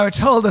are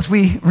told us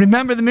we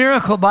remember the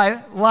miracle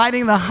by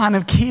lighting the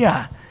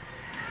Hanukkah.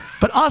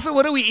 But also,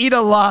 what do we eat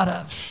a lot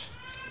of?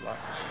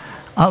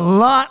 A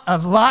lot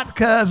of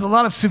latkes, a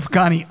lot of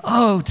sufgani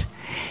oat.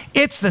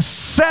 It's the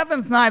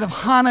 7th night of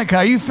Hanukkah.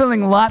 Are you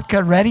feeling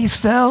latke ready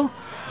still?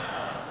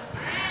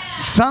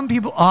 Some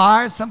people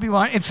are, some people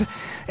aren't.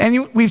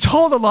 We've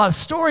told a lot of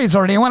stories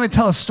already. I want to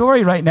tell a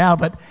story right now,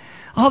 but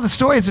all the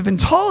stories have been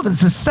told.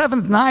 It's the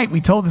 7th night. We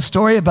told the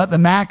story about the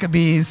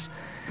Maccabees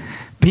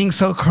being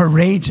so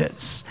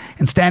courageous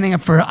and standing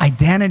up for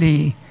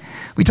identity.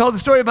 We told the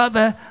story about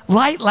the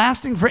light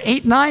lasting for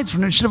 8 nights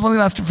when it should have only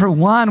lasted for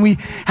 1. We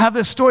have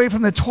the story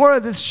from the Torah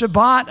this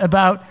Shabbat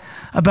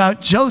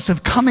about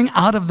Joseph coming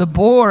out of the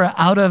bore,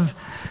 out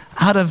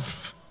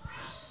of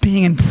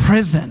being in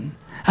prison,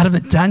 out of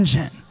the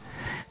dungeon.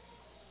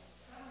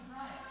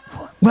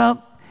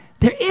 Well,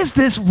 there is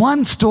this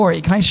one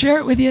story. Can I share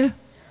it with you?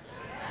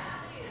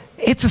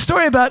 It's a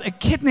story about a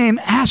kid named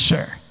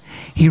Asher.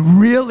 He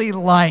really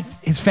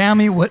liked his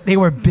family. They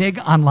were big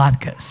on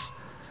latkes.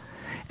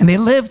 And they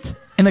lived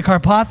in the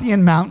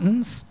Carpathian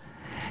Mountains.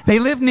 They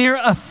lived near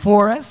a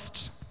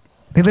forest.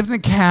 They lived in a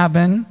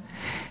cabin.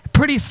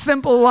 Pretty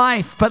simple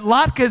life. But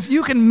latkes,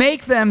 you can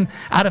make them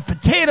out of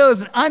potatoes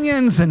and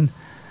onions and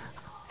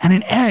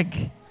an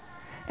egg.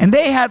 And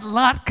they had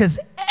latkes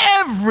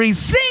every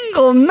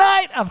single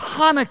night of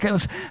Hanukkah. It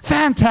was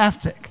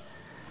fantastic.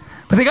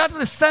 But they got to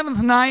the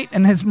 7th night,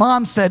 and his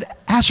mom said,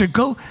 Asher,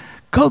 go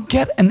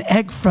get an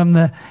egg from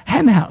the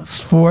hen house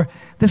for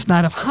this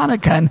night of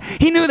Hanukkah. And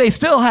he knew they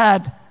still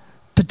had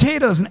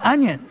potatoes and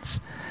onions,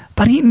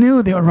 but he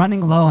knew they were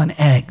running low on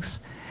eggs.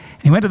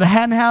 And he went to the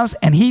hen house,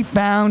 and he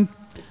found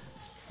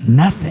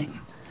nothing.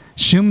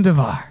 Shum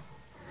davar.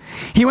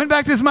 He went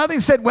back to his mother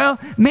and said, well,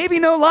 maybe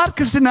no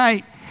latkes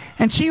tonight.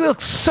 And she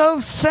looked so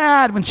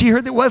sad when she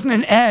heard there wasn't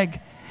an egg.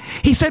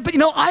 He said, but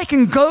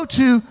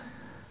I'll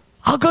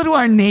go to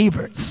our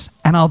neighbors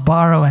and I'll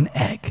borrow an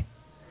egg.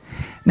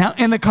 Now,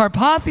 in the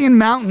Carpathian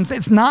Mountains,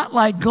 it's not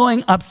like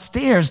going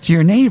upstairs to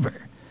your neighbor.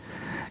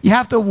 You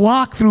have to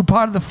walk through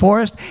part of the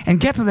forest and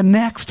get to the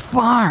next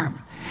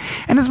farm.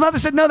 And his mother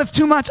said, no, that's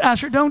too much,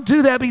 Asher, don't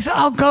do that. But he said,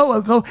 I'll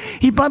go.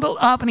 He bundled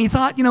up and he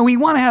thought, we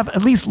want to have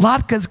at least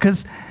latkes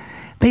because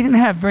they didn't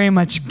have very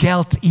much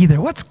gelt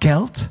either. What's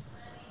gelt?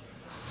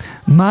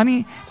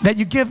 Money, that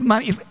you give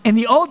money. In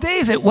the old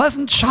days, it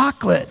wasn't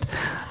chocolate,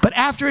 but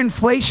after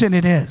inflation,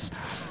 it is.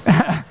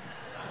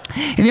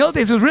 In the old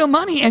days, it was real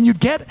money, and you'd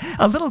get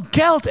a little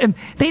gelt, and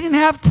they didn't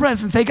have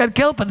presents. They got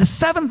gelt, but the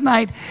 7th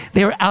night,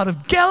 they were out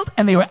of gelt,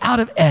 and they were out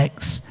of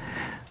eggs.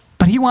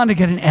 But he wanted to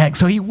get an egg,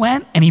 so he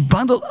went, and he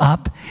bundled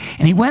up,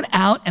 and he went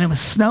out, and it was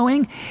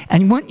snowing,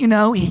 and wouldn't you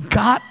know, he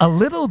got a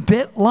little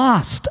bit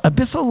lost, a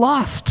bissel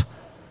lost.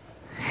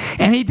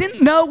 And he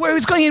didn't know where he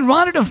was going. He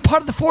wandered a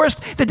part of the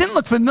forest that didn't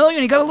look familiar,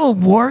 and he got a little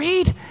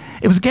worried.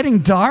 It was getting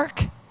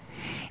dark.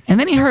 And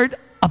then he heard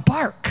a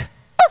bark.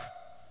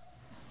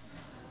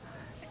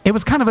 It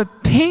was kind of a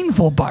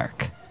painful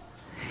bark.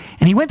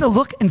 And he went to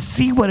look and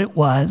see what it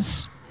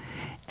was.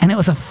 And it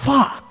was a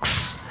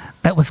fox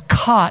that was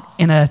caught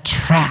in a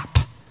trap.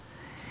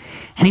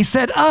 And he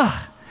said,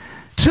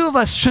 2 of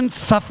us shouldn't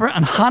suffer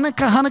on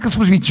Hanukkah. Hanukkah's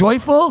supposed to be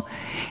joyful.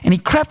 And he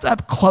crept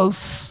up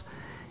close,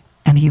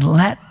 and he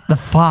let the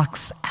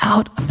fox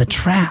out of the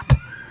trap.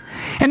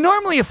 And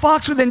normally a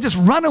fox would then just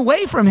run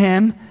away from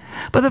him,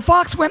 but the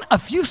fox went a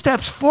few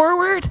steps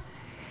forward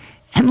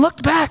and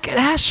looked back at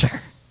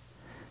Asher.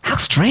 How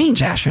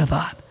strange, Asher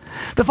thought.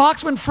 The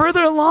fox went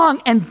further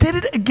along and did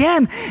it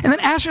again. And then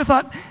Asher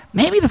thought,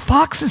 maybe the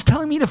fox is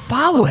telling me to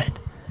follow it.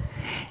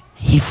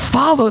 He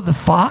followed the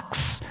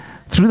fox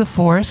through the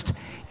forest,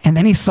 and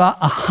then he saw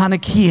a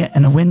Hanukkah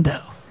in a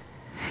window.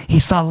 He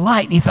saw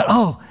light, and he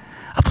thought,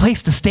 a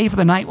place to stay for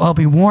the night while it'll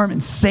be warm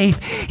and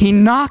safe. He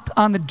knocked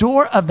on the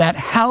door of that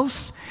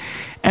house,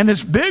 and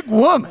this big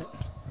woman,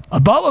 a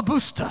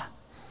balabusta,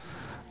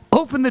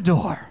 opened the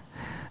door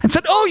and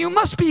said, you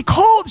must be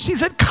cold. She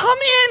said, come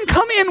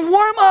in,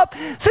 warm up,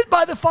 sit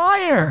by the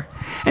fire.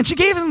 And she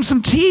gave him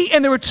some tea,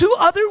 and there were 2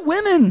 other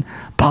women,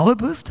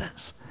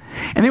 balabustas,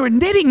 and they were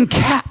knitting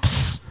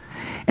caps,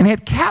 and they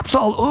had caps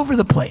all over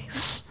the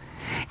place.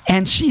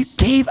 And she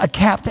gave a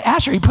cap to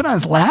Asher. He put it on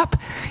his lap.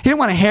 He didn't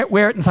want to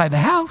wear it inside the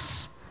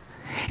house.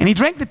 And he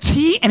drank the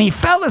tea, and he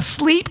fell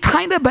asleep,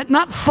 kind of, but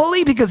not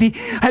fully, because he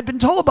had been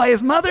told by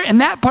his mother in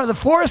that part of the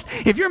forest,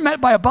 if you're met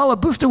by a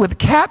balabusta with a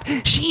cap,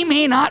 she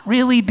may not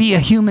really be a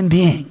human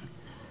being.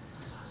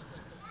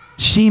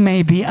 She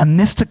may be a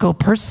mystical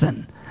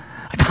person,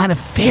 a kind of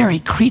fairy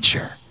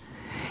creature.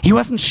 He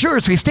wasn't sure,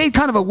 so he stayed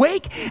kind of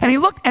awake, and he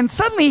looked, and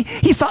suddenly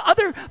he saw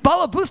other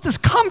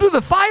balabustas come to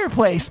the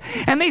fireplace,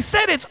 and they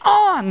said, it's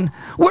on.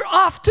 We're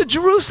off to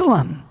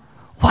Jerusalem.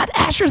 What,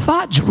 Asher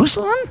thought,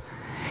 Jerusalem?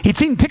 He'd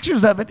seen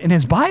pictures of it in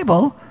his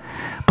Bible,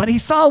 but he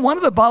saw one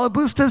of the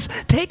balabustas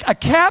take a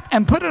cap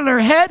and put it on her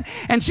head,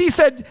 and she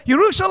said,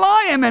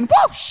 Yerushalayim, and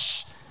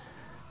whoosh,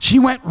 she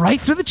went right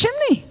through the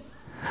chimney.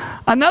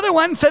 Another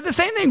one said the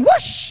same thing,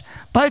 whoosh.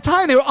 By the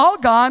time they were all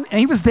gone, and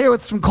he was there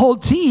with some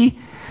cold tea,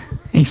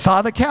 he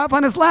saw the cap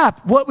on his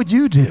lap. What would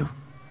you do?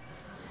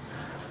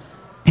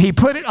 He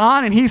put it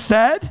on and he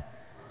said,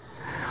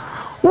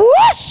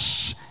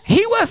 whoosh!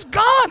 He was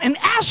gone, and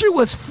Asher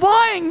was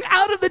flying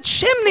out of the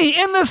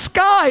chimney in the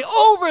sky,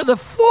 over the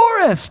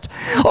forest,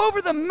 over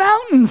the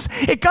mountains.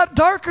 It got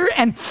darker,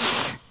 and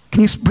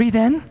can you breathe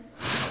in?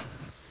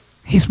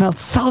 He smelled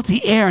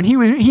salty air, and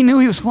he knew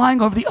he was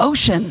flying over the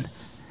ocean.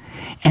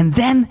 And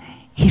then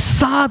he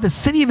saw the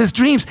city of his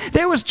dreams.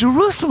 There was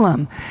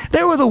Jerusalem.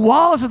 There were the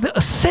walls of the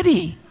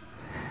city.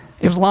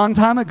 It was a long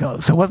time ago,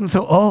 so it wasn't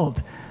so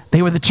old.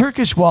 They were the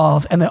Turkish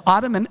walls, and the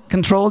Ottoman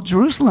controlled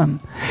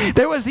Jerusalem.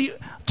 There was the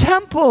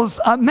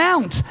temple's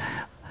mount,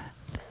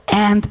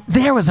 and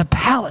there was a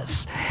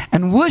palace.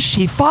 And whoosh,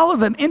 he followed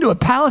them into a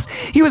palace.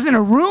 He was in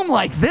a room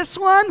like this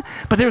one,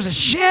 but there was a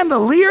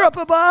chandelier up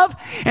above,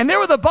 and there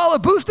were the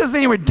balabustas, and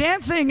they were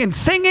dancing and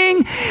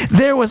singing.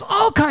 There was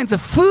all kinds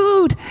of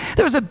food.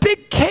 There was a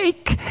big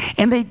cake,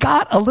 and they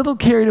got a little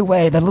carried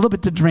away, that little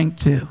bit to drink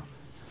too.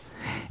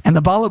 And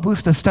the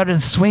balabusta started to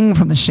swing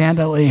from the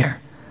chandelier.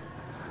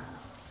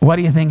 What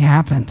do you think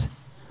happened?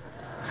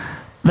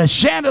 The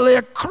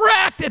chandelier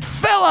cracked. It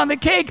fell on the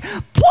cake.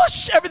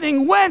 Push,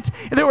 everything went.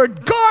 There were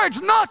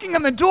guards knocking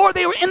on the door.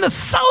 They were in the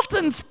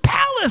Sultan's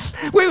palace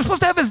where he was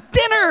supposed to have his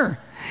dinner.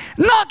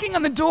 Knocking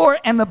on the door,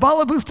 and the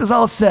balabustas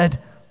all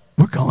said,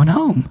 we're going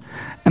home.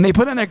 And they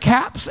put on their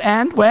caps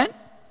and went,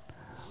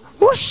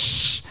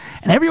 whoosh.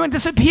 And everyone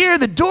disappeared.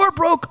 The door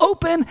broke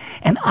open,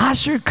 and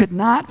Asher could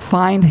not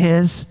find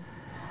his...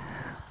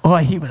 Oh,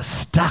 he was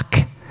stuck.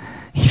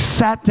 He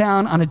sat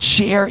down on a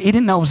chair. He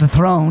didn't know it was a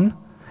throne.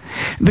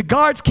 The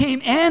guards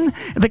came in.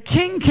 The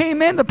king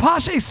came in. The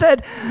pasha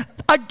said,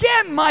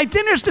 again, my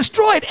dinner's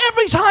destroyed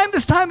every time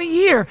this time of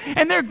year,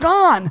 and they're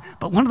gone.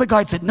 But one of the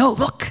guards said, no,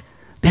 look,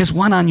 there's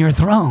one on your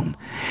throne.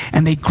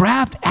 And they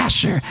grabbed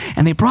Asher,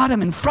 and they brought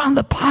him in front of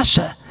the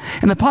pasha.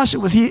 And the pasha,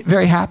 was he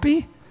very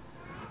happy?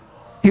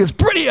 He was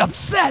pretty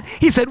upset.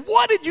 He said,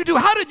 what did you do?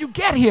 How did you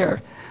get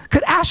here?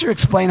 Could Asher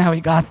explain how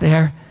he got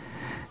there?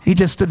 He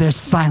just stood there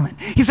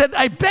silent. He said,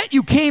 I bet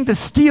you came to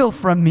steal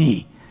from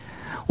me.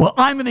 Well,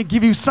 I'm going to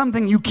give you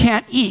something you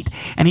can't eat.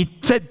 And he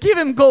said, give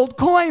him gold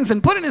coins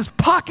and put in his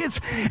pockets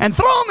and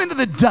throw him into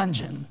the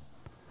dungeon.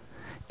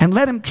 And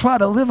let him try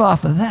to live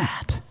off of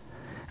that.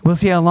 We'll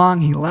see how long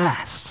he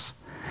lasts.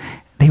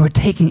 They were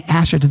taking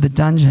Asher to the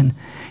dungeon.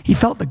 He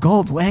felt the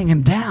gold weighing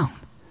him down.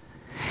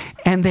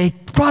 And they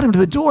brought him to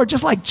the door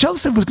just like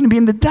Joseph was going to be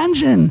in the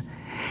dungeon.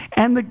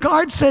 And the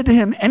guard said to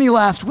him, any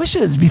last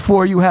wishes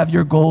before you have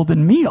your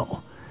golden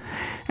meal?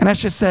 And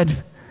Asher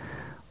said,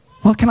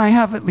 well, can I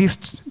have at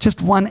least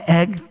just one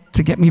egg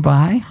to get me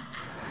by?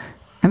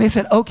 And they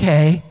said,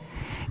 okay.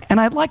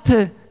 And I'd like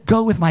to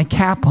go with my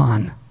cap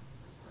on.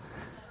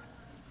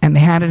 And they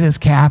handed his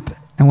cap,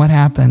 and what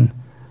happened?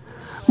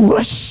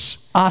 Whoosh!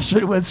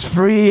 Asher was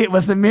free. It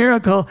was a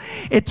miracle.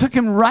 It took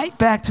him right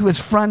back to his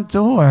front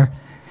door.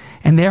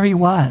 And there he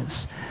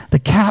was. The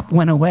cap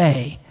went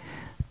away.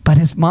 But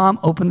his mom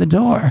opened the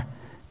door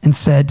and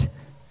said,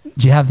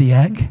 do you have the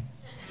egg?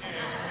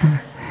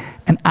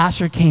 And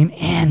Asher came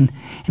in,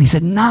 and he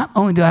said, not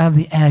only do I have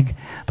the egg,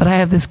 but I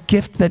have this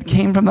gift that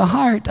came from the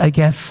heart, I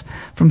guess,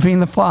 from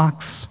feeding the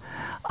flocks.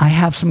 I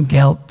have some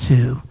gelt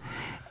too.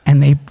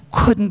 And they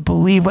couldn't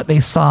believe what they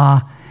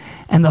saw.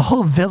 And the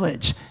whole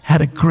village had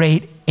a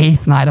great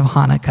 8th night of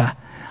Hanukkah.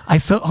 I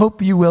so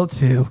hope you will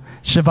too.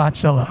 Shabbat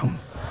Shalom.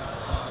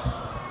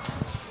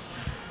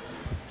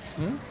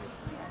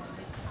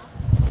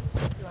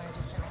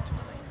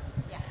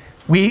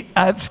 We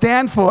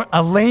stand for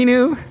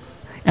Aleinu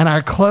and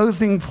our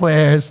closing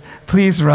prayers. Please rise.